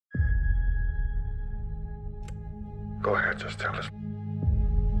Go ahead, just tell us.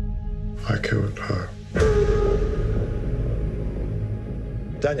 I killed her.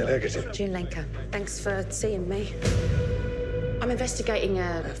 Daniel Egerton. June Lenker, thanks for seeing me. I'm investigating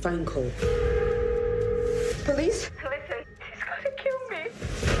a phone call. Police? Listen, he's gonna kill me.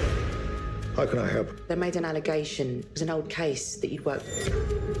 How can I help? They made an allegation. It was an old case that you'd worked.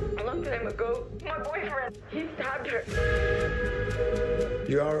 A long time ago, my boyfriend, he stabbed her.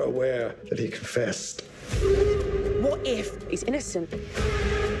 You are aware that he confessed. What if he's innocent?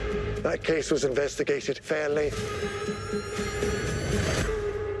 That case was investigated fairly.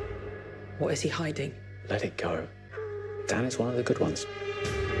 What is he hiding? Let it go. Dan is one of the good ones.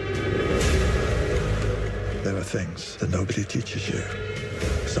 There are things that nobody teaches you.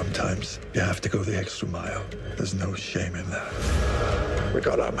 Sometimes you have to go the extra mile. There's no shame in that. We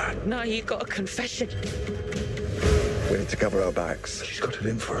got our man. No, you got a confession. We need to cover our backs. She's got it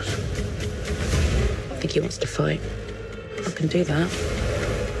in for us. I think he wants to fight. I can do that.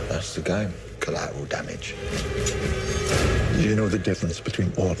 That's the game. Collateral damage. Do you know the difference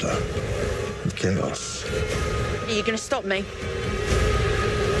between order and chaos? Are you going to stop me?